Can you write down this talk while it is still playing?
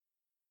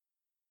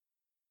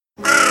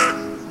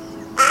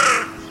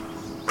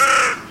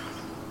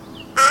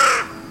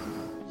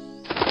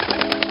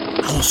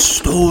Our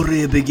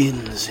story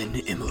begins in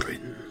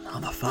Immorin,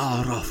 on the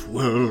far-off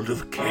world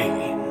of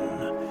Cain,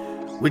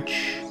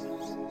 which,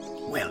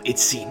 well,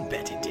 it's seen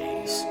better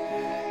days.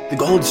 The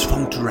gods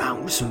funked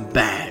around with some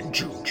bad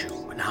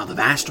juju, and now the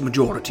vast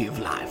majority of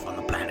life on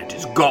the planet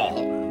is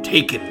gone,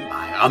 taken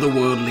by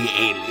otherworldly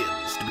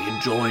aliens to be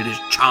enjoyed as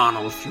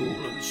charnel fuel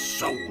and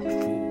soul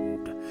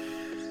food.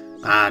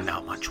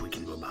 Not much we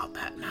can do about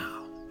that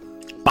now.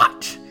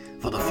 But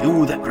for the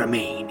few that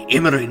remain,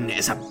 Immorin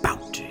is a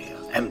bounty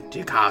of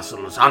empty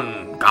castles,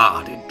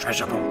 unguarded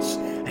treasure vaults,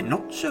 and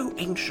not so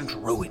ancient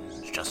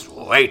ruins just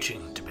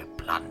waiting to be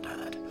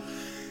plundered.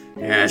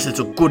 Yes, it's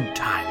a good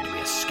time to be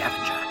a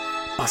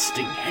scavenger,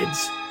 busting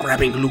heads,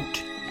 grabbing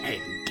loot,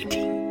 and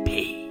getting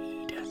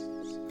paid.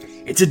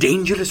 It's a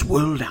dangerous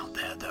world out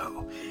there,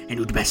 though, and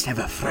you'd best have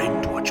a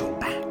friend to watch your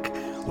back,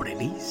 or at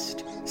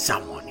least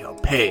someone you're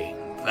paying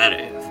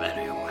very,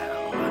 very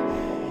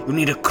well. You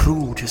need a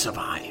crew to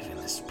survive in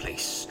this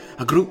place,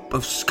 a group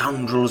of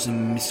scoundrels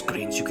and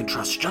miscreants you can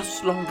trust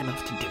just long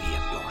enough to divvy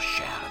up your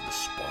share of the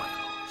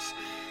spoils.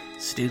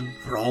 Still,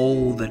 for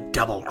all the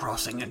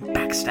double-crossing and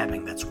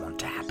backstabbing that's wont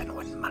to happen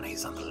when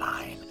money's on the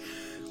line,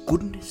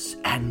 goodness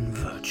and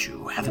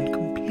virtue haven't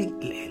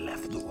completely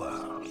left the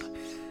world.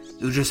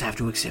 You just have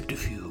to accept a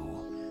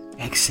few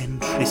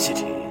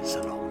eccentricities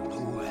along the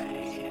way.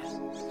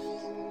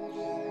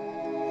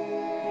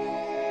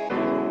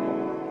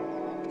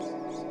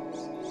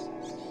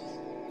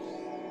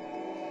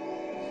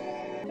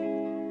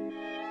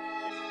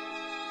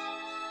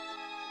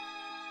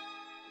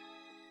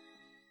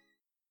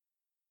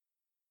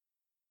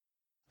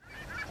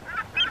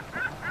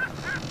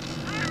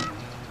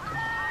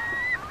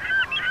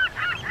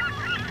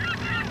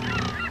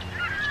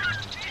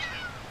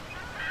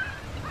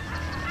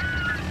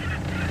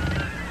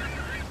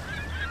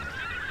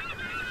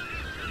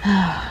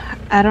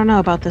 I don't know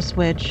about this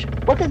witch.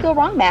 What could go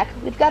wrong, Mac?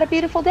 We've got a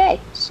beautiful day.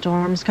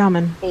 Storm's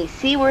coming. A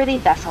seaworthy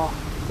vessel.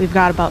 We've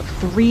got about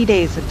 3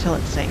 days until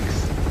it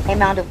sinks. A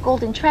mound of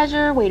golden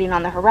treasure waiting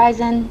on the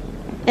horizon.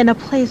 In a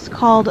place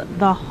called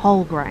the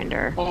Hull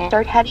Grinder. And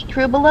dirt-heavy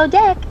crew below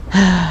deck.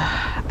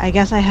 I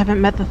guess I haven't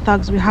met the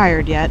thugs we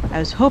hired yet. I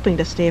was hoping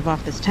to stave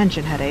off this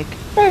tension headache.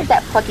 There's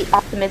that plucky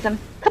optimism.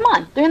 Come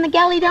on, they're in the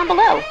galley down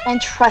below.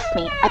 And trust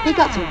me, I picked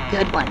out some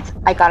good ones.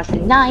 I got us a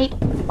knight,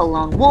 a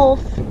lone wolf,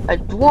 a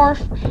dwarf,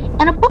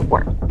 and a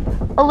bookworm.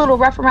 A little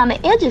rough around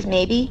the edges,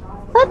 maybe,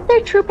 but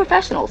they're true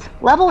professionals,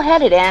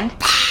 level-headed and...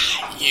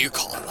 You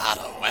call that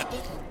a weapon?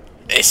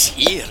 This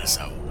here is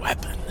a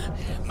weapon.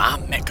 My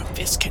mecha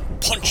fist can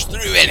punch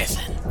through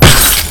anything.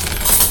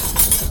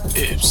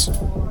 Oops.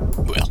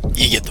 Well,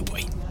 you get the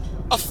point.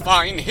 A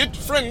fine hit,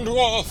 friend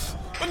dwarf,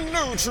 but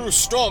no true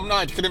Storm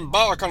Knight could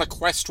embark on a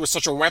quest with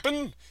such a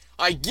weapon.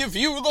 I give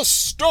you the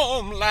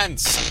Storm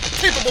Lance,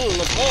 capable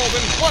of more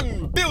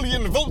than 1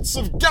 billion volts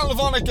of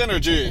galvanic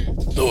energy.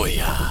 Oh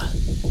yeah.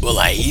 Well,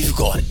 I've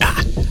got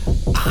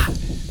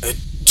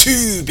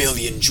 2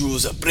 billion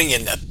joules of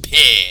bringing the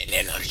pain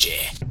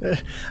energy.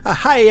 A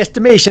high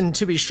estimation,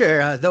 to be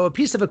sure, though a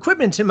piece of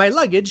equipment in my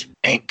luggage.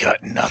 Ain't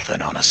got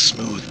nothing on a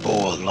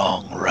smooth-bore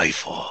long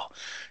rifle.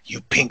 You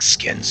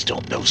pink-skins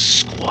don't know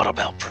squat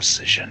about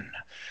precision.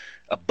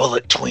 A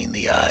bullet between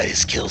the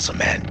eyes kills a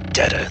man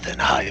deader than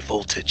high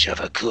voltage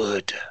ever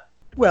could.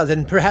 Well,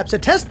 then perhaps a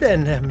test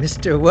then,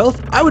 Mr. Wolf.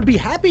 I would be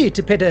happy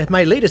to pit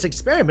my latest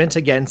experiment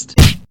against...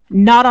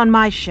 Not on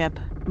my ship.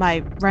 My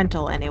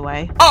rental,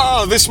 anyway.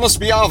 Ah, this must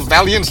be our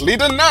valiant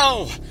leader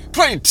now.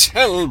 Pray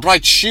tell,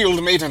 bright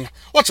shield maiden,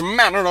 what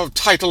manner of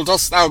title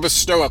dost thou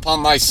bestow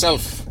upon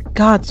thyself?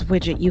 God's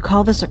widget, you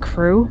call this a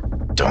crew?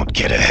 Don't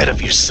get ahead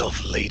of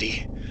yourself,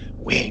 lady.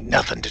 We ain't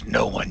nothing to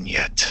no one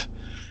yet.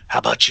 How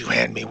about you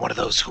hand me one of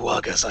those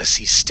huagas I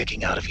see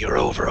sticking out of your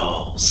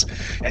overalls,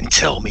 and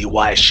tell me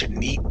why I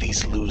shouldn't eat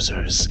these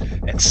losers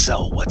and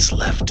sell what's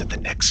left at the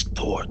next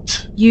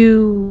port.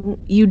 You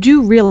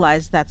do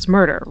realize that's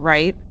murder,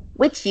 right?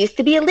 Which used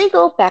to be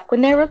illegal back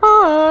when there were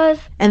laws.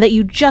 And that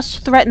you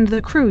just threatened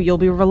the crew you'll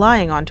be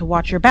relying on to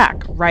watch your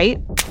back,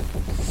 right?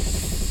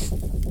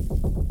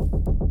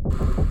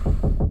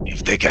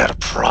 If they got a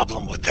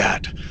problem with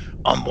that,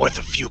 I'm worth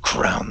a few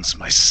crowns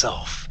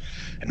myself.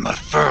 And my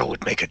fur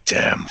would make a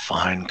damn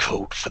fine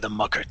coat for the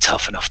mucker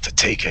tough enough to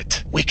take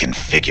it. We can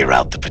figure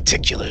out the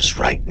particulars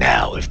right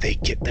now if they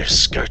get their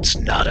skirts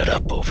knotted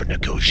up over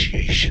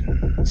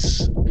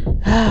negotiations.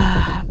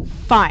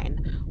 Fine.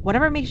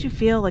 Whatever makes you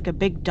feel like a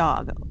big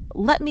dog.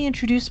 Let me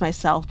introduce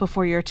myself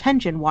before your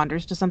attention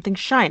wanders to something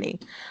shiny.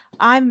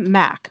 I'm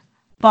Mac.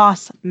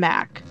 Boss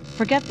Mac.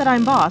 Forget that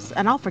I'm boss,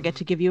 and I'll forget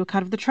to give you a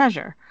cut of the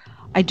treasure.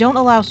 I don't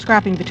allow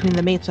scrapping between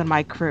the mates on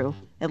my crew.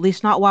 At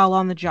least not while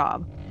on the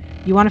job.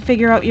 You want to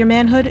figure out your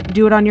manhood?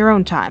 Do it on your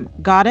own time.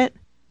 Got it?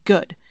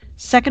 Good.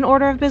 Second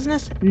order of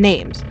business?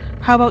 Names.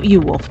 How about you,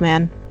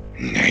 Wolfman?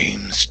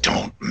 Names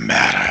don't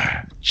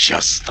matter.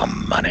 Just the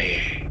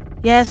money.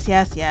 Yes.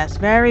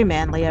 Very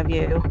manly of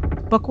you.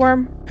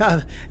 bookworm?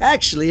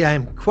 Actually,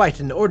 I'm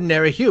quite an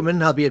ordinary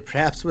human, albeit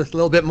perhaps with a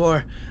little bit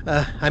more,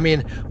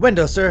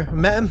 Wendell, sir,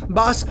 ma'am,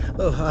 boss.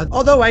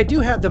 Although I do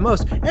have the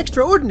most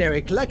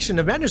extraordinary collection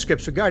of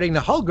manuscripts regarding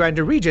the Hull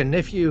Grinder region,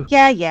 if you...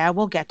 Yeah,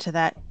 we'll get to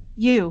that.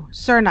 You,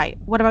 Sir Knight,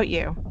 what about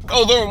you?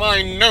 Although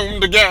my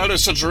nom de guerre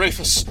is Sir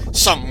Dreyfus,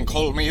 some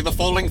call me the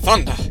Falling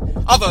Thunder,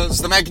 others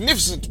the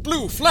Magnificent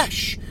Blue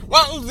Flesh,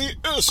 while the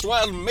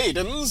erstwhile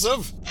maidens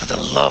of... For the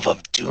love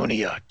of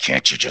Dunia,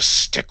 can't you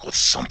just stick with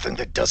something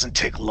that doesn't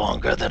take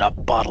longer than a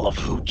bottle of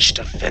hooch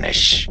to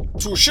finish?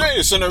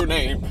 Touché, Sir No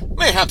Name.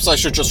 Mayhaps I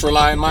should just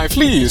rely on my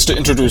fleas to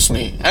introduce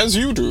me, as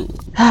you do.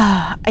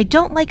 I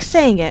don't like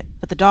saying it,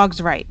 but the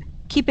dog's right.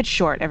 Keep it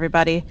short,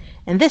 everybody.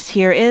 And this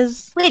here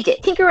is...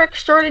 Widget, Tinkerer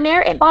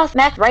Extraordinaire, and Boss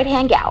Mac's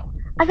right-hand gal.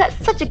 I've got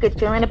such a good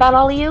feeling about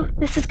all of you.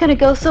 This is gonna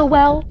go so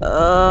well.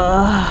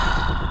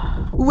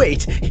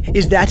 Wait,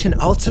 is that an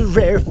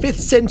ultra-rare 5th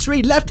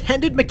century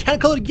left-handed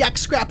mechanical yak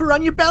scrapper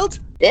on your belt?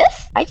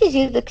 This? I just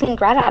used the clean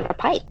grat out of a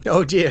pipe.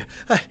 Oh dear,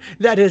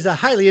 that is a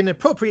highly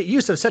inappropriate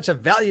use of such a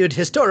valued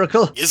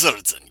historical...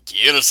 Gizzards and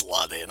gears,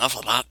 laddie, enough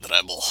of that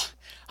dribble.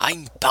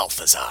 I'm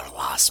Balthazar,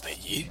 lass,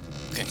 but you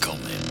can call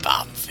me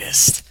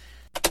Bamfist.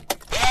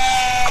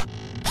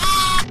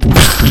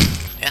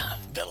 Yeah, a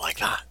bit like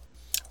that.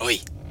 Oi,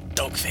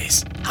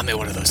 Dogface, hand me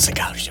one of those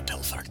cigars you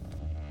pilfered.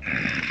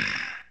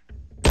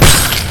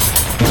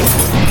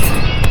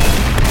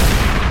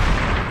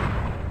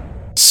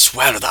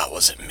 Swear that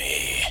wasn't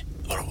me.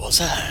 Or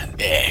was it?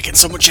 Yeah, can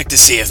someone check to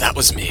see if that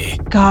was me?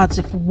 Gods,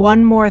 if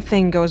one more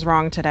thing goes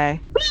wrong today.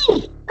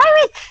 Whee!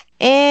 Pirates!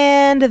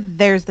 And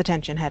there's the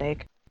tension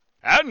headache.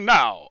 And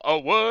now, a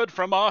word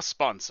from our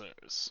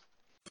sponsors.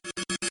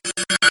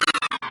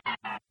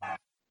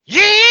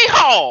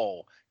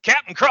 Yee-haw!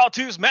 Captain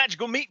Crawtooth's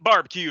Magical Meat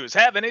Barbecue is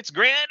having its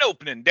grand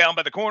opening down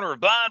by the corner of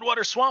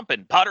Blindwater Swamp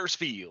and Potter's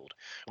Field.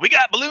 We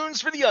got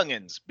balloons for the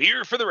youngins,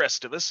 beer for the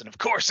rest of us, and of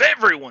course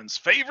everyone's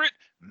favorite,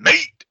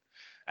 meat.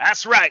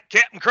 That's right,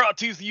 Captain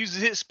Crawtooth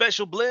uses his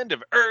special blend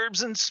of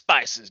herbs and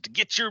spices to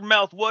get your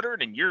mouth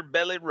watered and your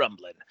belly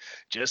rumbling.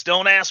 Just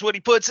don't ask what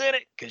he puts in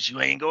it, because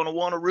you ain't going to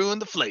want to ruin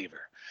the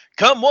flavor.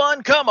 Come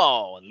one, come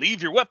all, and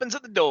leave your weapons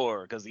at the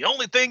door, because the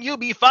only thing you'll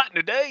be fighting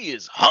today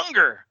is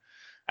hunger.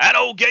 That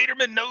old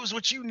Gatorman knows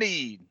what you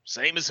need.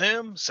 Same as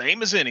him,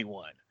 same as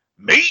anyone.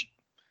 Meat?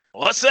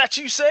 What's that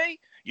you say?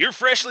 You're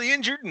freshly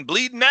injured and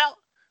bleeding out?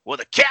 Well,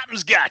 the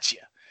captain's got you.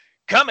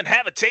 Come and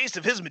have a taste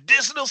of his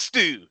medicinal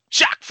stew,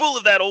 chock full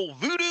of that old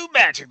voodoo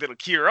magic that'll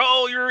cure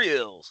all your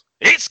ills.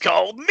 It's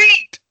called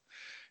meat.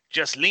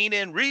 Just lean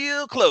in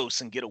real close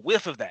and get a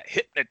whiff of that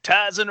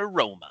hypnotizing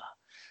aroma.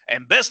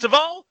 And best of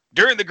all,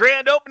 during the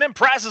grand opening,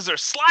 prices are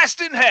sliced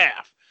in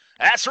half.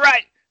 That's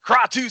right.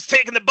 Crawtooth's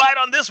taking the bite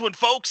on this one,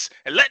 folks,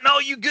 and letting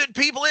all you good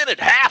people in at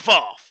half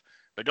off.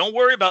 But don't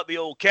worry about the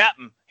old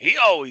captain. He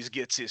always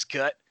gets his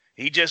cut.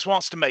 He just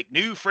wants to make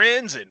new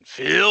friends and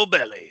fill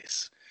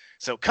bellies.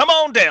 So come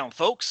on down,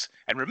 folks,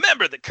 and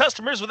remember that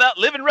customers without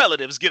living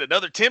relatives get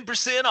another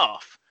 10%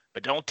 off.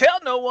 But don't tell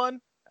no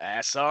one.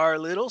 That's our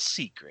little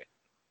secret.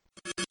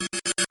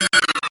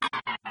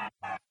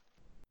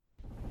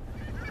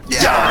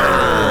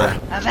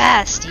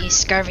 Avast, ye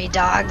scurvy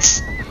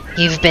dogs.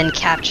 You've been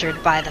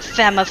captured by the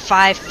Femme of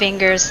Five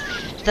Fingers,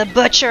 the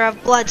Butcher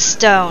of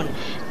Bloodstone,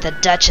 the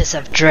Duchess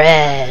of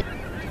Dread,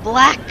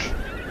 Black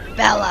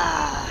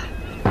Bella.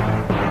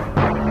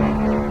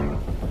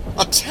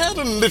 A tad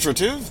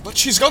alliterative, but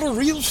she's got a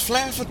real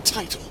flair for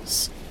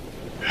titles.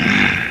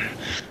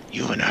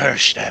 You and her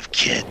should have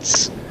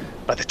kids.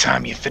 By the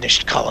time you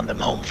finished calling them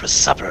home for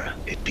supper,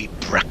 it'd be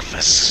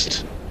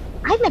breakfast.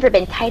 I've never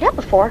been tied up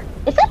before.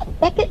 Is that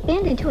Beckett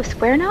bend into a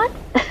square knot?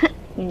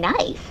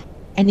 Nice.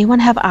 Anyone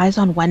have eyes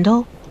on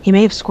Wendell? He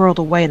may have squirreled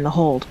away in the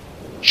hold.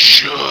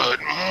 Shut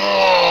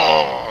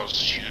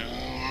maws,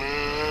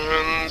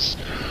 humans.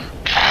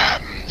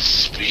 Captain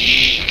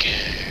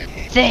speaking.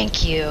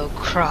 Thank you,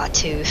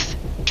 Crawtooth.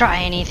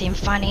 Try anything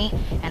funny,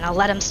 and I'll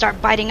let him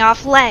start biting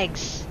off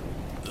legs.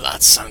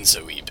 That sounds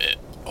a wee bit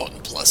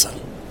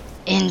unpleasant.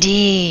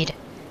 Indeed.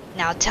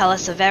 Now tell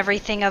us of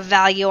everything of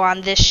value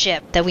on this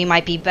ship, that we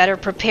might be better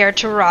prepared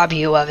to rob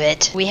you of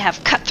it. We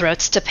have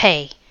cutthroats to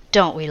pay,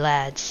 don't we,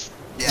 lads?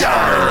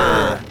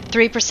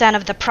 3%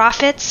 of the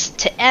profits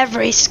to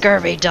every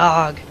scurvy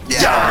dog.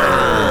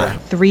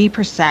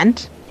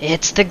 3%?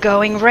 It's the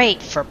going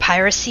rate for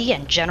piracy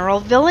and general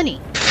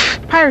villainy.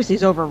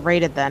 Piracy's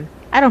overrated then.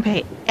 I don't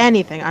pay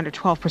anything under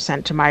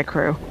 12% to my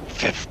crew.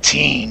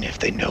 15 if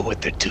they know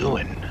what they're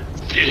doing.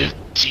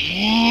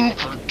 15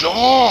 for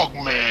dog,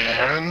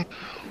 man.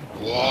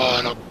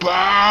 What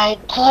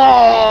about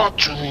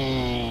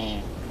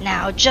Crawtooth?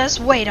 Now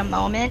just wait a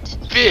moment.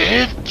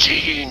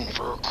 15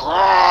 for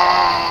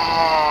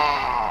Craw.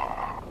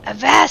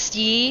 Avast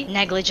ye,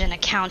 negligent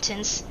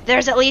accountants.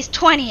 There's at least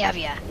 20 of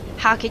you.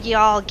 How could you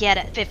all get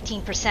a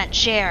 15%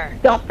 share?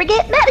 Don't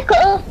forget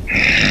medical.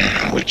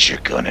 Which you're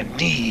gonna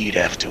need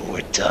after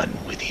we're done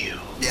with you.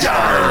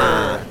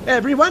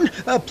 Everyone,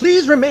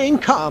 please remain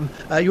calm.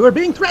 You are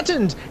being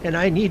threatened, and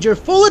I need your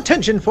full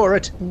attention for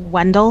it.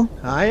 Wendell?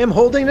 I am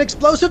holding an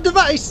explosive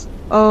device.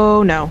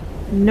 Oh, no.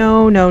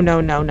 No, no,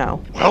 no, no,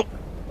 no. Well,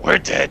 we're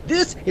dead.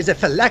 This is a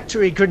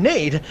phylactery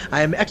grenade.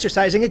 I am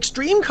exercising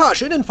extreme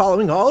caution and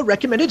following all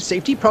recommended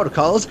safety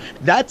protocols.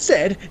 That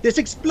said, this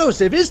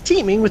explosive is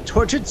teeming with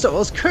tortured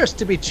souls cursed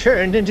to be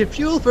turned into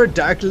fuel for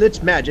dark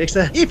lich magics.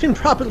 If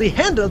improperly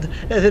handled,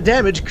 the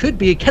damage could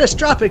be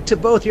catastrophic to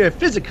both your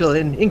physical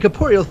and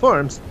incorporeal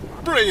forms.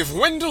 Brave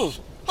Wendell!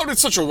 How did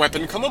such a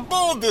weapon come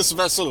aboard this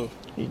vessel?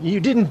 You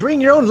didn't bring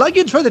your own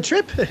luggage for the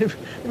trip?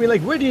 I mean,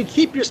 like, where do you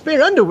keep your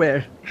spare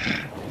underwear?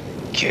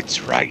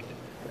 Kid's right.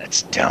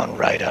 That's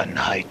downright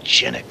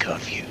unhygienic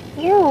of you.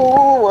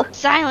 Ew.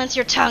 Silence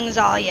your tongues,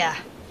 all ya.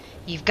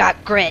 You've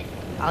got grit.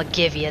 I'll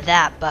give you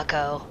that,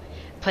 bucko.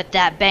 Put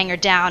that banger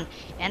down,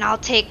 and I'll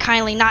take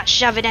kindly not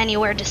shove it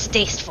anywhere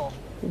distasteful.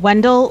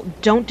 Wendell,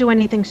 don't do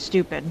anything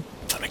stupid.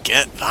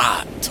 Forget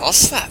that.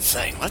 Toss that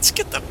thing. Let's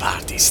get the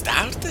party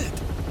started.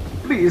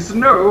 Please,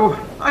 no.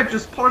 I've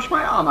just polished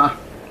my armor.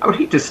 I would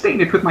hate to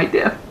stain it with my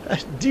death.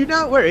 Do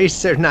not worry,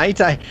 Sir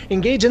Knight. I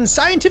engage in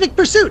scientific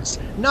pursuits,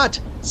 not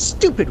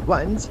stupid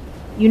ones.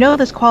 You know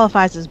this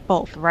qualifies as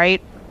both,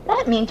 right?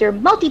 That means you're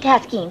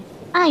multitasking.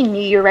 I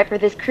knew you were right for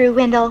this crew,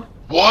 Wendell.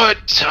 What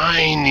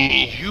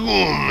tiny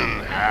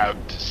human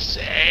have to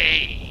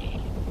say?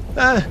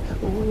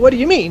 What do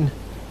you mean?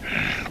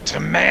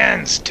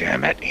 Demands,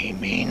 damn it. He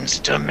means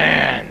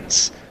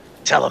demands.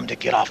 Tell him to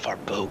get off our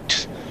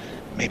boat.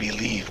 Maybe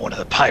leave one of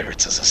the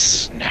pirates as a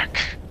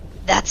snack.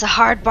 That's a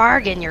hard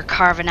bargain you're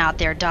carving out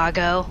there,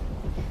 doggo.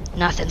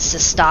 Nothing's to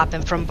stop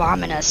him from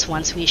bombing us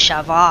once we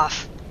shove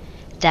off.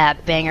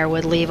 That banger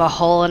would leave a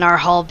hole in our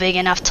hull big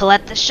enough to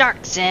let the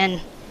sharks in.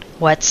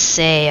 What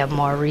say a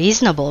more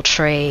reasonable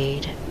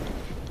trade?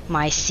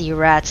 My sea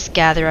rats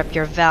gather up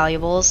your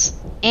valuables,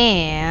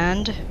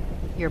 and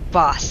your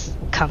boss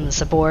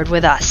comes aboard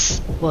with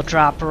us. We'll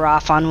drop her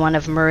off on one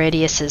of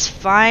Meridius's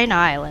fine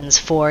islands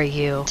for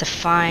you to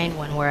find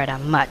when we're at a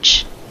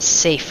much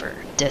safer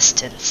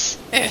distance.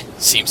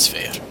 Seems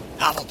fair.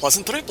 Have a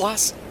pleasant trip,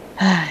 lass.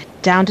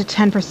 Down to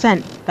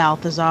 10%,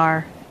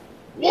 Balthazar.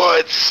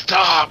 What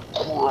stop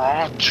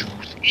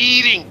Clawtooth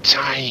eating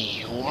tiny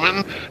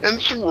human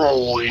and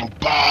throwing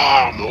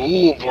bomb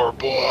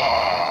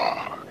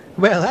overboard?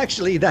 Well,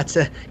 actually, that's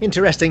an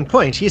interesting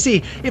point. You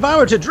see, if I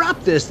were to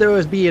drop this, there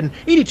would be an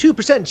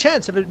 82%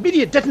 chance of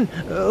immediate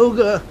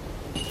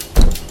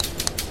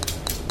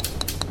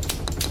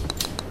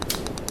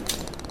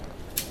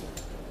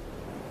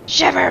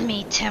Shiver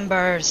me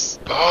timbers.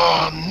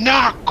 Bomb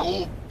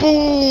knuckle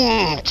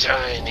boom,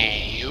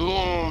 tiny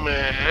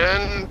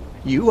human.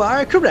 You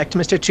are correct,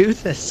 Mr.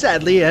 Tooth.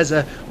 Sadly, as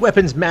a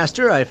weapons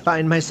master, I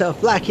find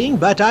myself lacking,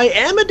 but I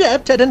am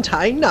adept at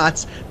untying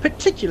knots,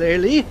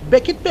 particularly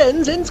Beckett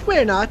bends and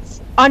square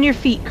knots. On your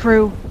feet,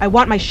 crew. I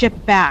want my ship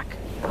back.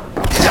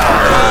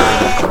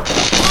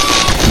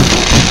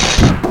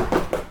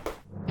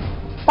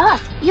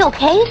 Boss, you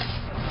okay?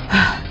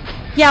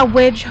 Yeah,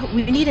 Widge,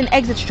 we need an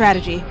exit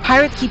strategy.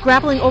 Pirates keep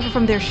grappling over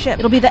from their ship.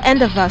 It'll be the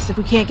end of us if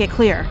we can't get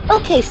clear.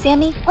 Okay,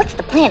 Sammy, what's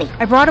the planning?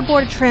 I brought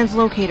aboard a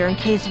translocator in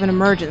case of an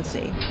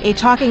emergency. A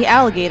talking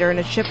alligator in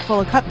a ship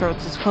full of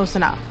cutthroats is close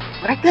enough.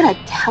 We're gonna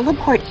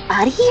teleport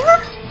out of here?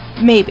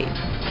 Maybe.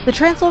 The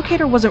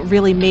translocator wasn't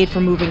really made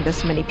for moving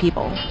this many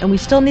people, and we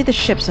still need the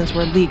ship since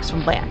we're leagues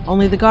from land.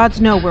 Only the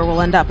gods know where we'll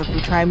end up if we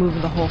try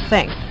moving the whole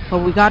thing, but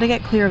we gotta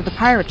get clear of the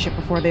pirate ship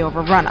before they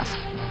overrun us.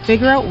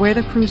 Figure out where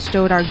the crew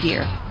stowed our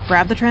gear,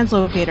 grab the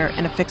translocator,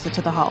 and affix it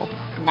to the hull.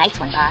 Nice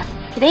one, boss.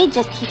 Today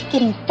just keeps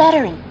getting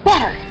better and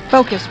better.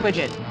 Focus,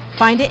 Widget.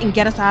 Find it and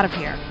get us out of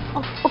here.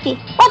 Oh, okay.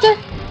 Roger.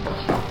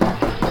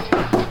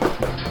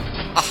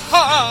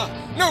 Aha!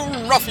 No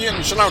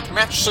ruffian shall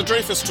outmatch Sir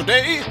Dreyfus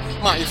today.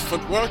 My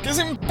footwork is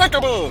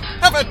impeccable.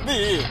 Have at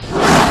thee.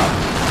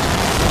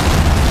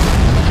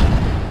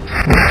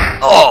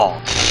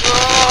 Oh!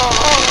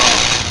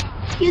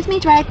 Excuse me,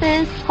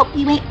 Dreyfus. Hope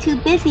you ain't too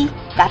busy.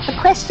 Got the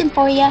question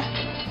for you.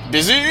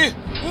 Busy?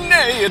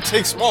 Nay, it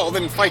takes more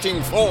than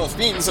fighting 4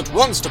 fiends at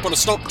once to put a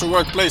stop to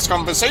workplace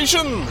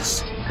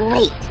conversations.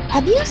 Great.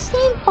 Have you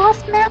seen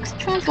Boss Mac's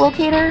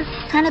translocator?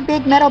 Kind of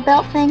big metal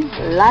belt thing.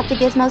 Lots of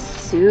gizmos,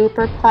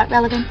 super plot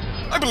relevant.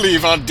 I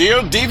believe our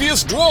dear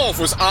devious dwarf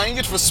was eyeing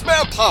it for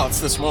spare parts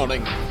this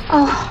morning.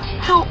 Oh,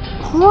 how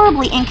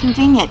horribly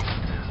inconvenient.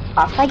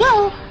 Off I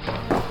go.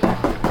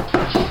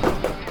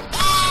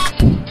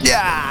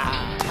 Yeah!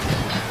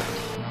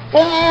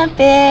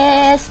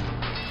 Tempest!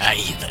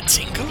 Aye, the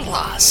tingle,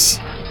 lass.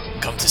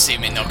 Come to see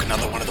me knock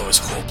another one of those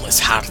hopeless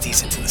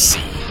hearties into the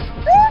sea.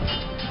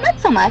 Not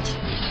so much.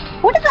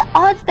 What are the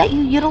odds that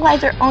you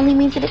utilize our only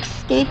means of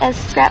escape as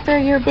scrap for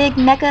your big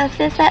mecha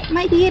fist that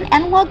might be an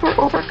analog for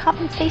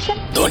overcompensation?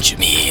 Don't you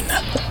mean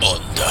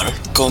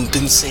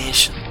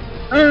undercompensation?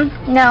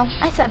 No,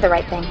 I said the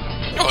right thing.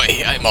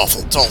 Oi, I'm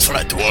awful tall for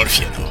a dwarf,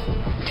 you know.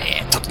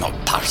 Took no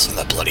part in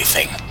the bloody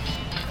thing.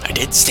 I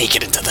did sneak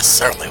it into the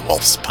surly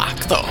wolf's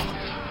pack, though.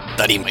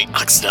 That he might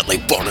accidentally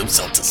burn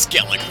himself to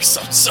Skellig or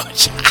some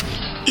such.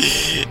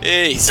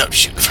 He's up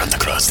shooting from the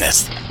crow's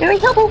nest. Very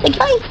helpful, thank you,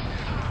 bye.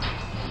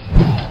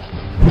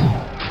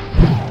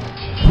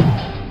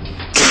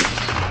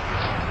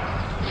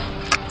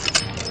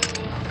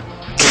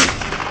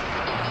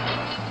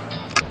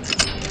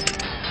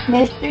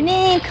 Mr.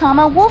 Name,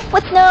 comma, wolf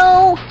with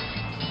no.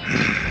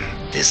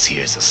 This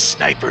here's a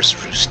sniper's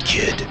roost,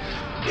 kid.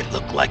 It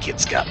looked like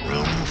it's got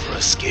room for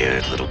a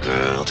scared little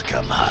girl to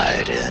come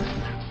hide in.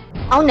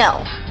 Oh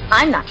no,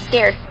 I'm not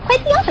scared.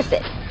 Quite the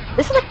opposite.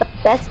 This is like the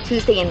best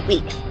Tuesday in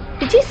weeks.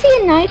 Did you see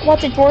a knight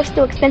watch a dwarf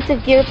steal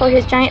expensive gear for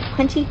his giant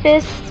punchy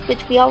fists,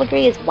 which we all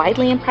agree is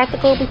widely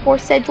impractical before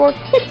said dwarf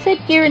hid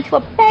said gear into a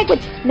bag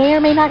which may or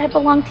may not have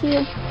belonged to you?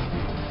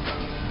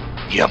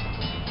 Yep.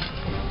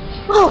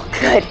 Oh,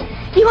 good.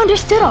 You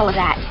understood all of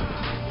that.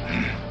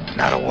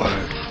 Not a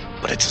word,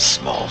 but it's a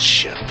small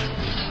ship.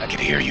 I could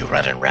hear you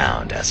running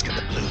around asking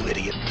the blue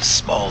idiot and the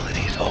small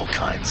idiot all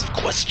kinds of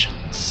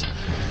questions.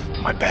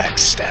 My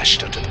bag's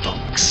stashed under the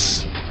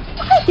bunks.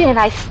 Why didn't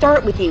I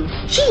start with you?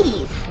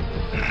 Jeez.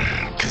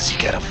 'Cause you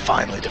got a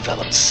finely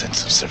developed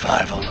sense of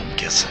survival, I'm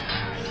guessing.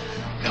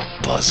 Now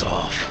buzz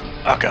off.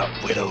 I got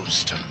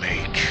widows to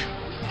make.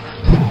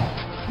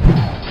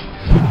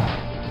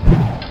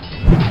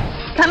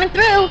 Coming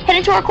through.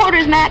 Heading to our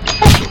quarters, Mac.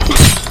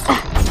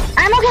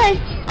 I'm okay.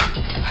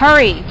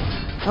 Hurry!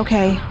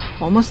 Okay,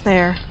 almost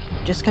there.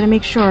 Just gotta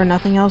make sure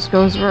nothing else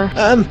goes wrong.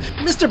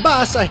 Mr.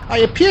 Boss, I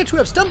appear to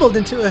have stumbled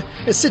into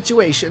a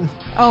situation.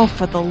 Oh,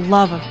 for the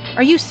love of...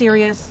 Are you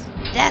serious?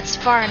 That's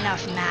far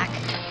enough, Mac.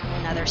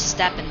 Another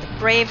step and the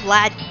brave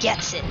lad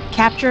gets it.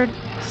 Captured?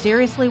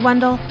 Seriously,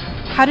 Wendell?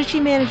 How did she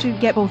manage to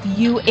get both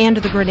you and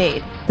the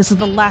grenade? This is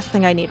the last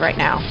thing I need right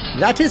now.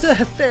 That is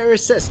a fair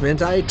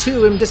assessment. I,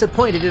 too, am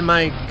disappointed in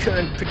my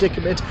current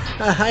predicament.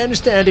 I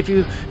understand if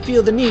you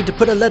feel the need to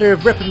put a letter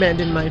of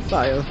reprimand in my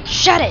file.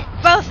 Shut it,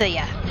 both of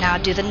ya! Now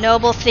do the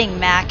noble thing,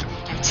 Mac,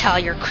 and tell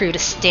your crew to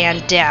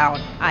stand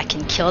down. I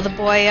can kill the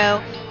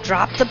boyo,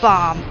 drop the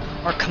bomb,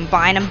 or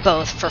combine them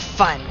both for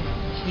fun.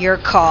 Your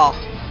call.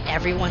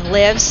 Everyone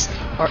lives,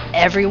 or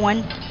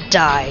everyone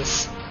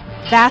dies.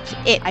 That's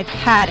it. I've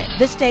had it.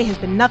 This day has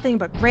been nothing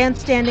but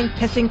grandstanding,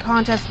 pissing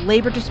contests,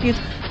 labor disputes,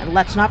 and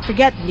let's not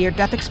forget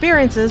near-death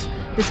experiences.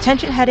 This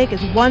tension headache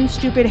is one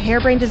stupid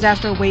harebrained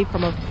disaster away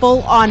from a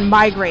full-on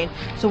migraine.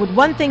 So would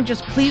one thing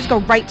just please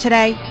go right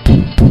today?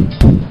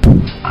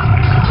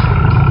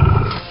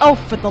 Oh,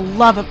 for the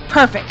love of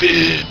perfect.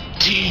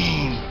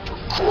 15 for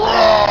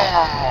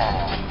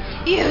Grog.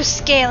 You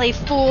scaly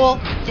fool!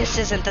 This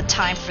isn't the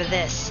time for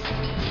this.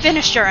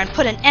 Finish her and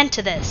put an end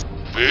to this.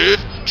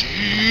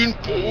 15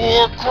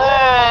 for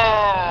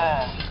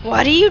Grog.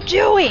 What are you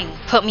doing?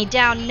 Put me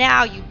down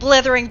now, you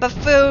blithering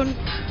buffoon!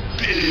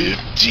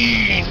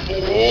 15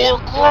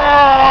 for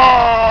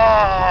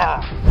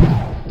Grog.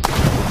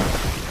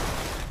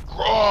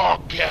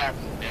 Grog,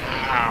 Captain,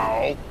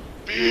 now.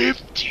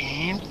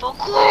 15 for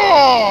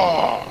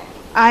Grog.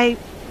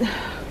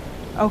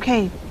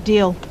 Okay,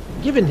 deal.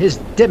 Given his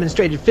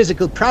demonstrated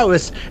physical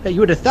prowess, you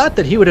would have thought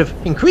that he would have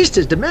increased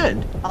his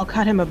demand. I'll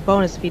cut him a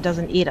bonus if he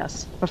doesn't eat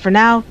us. But for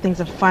now, things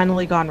have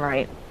finally gone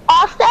right.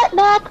 Offset,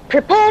 Mac.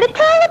 Prepare to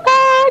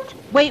teleport.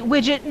 Wait,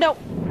 Widget, no.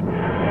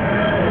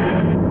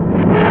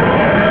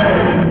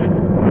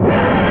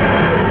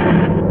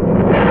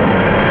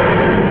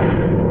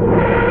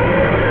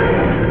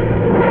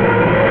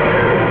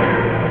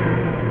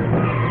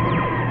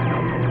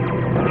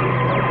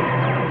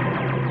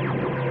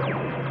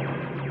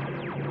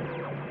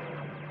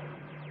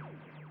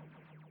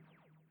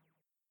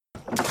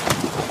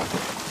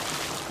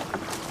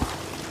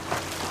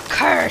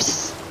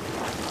 Curse!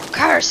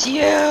 Curse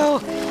you!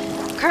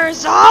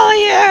 Curse all of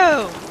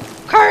you!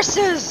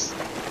 Curses!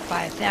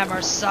 By them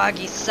or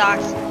soggy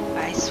socks,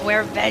 I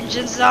swear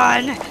vengeance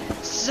on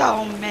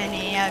so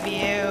many of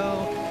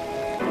you.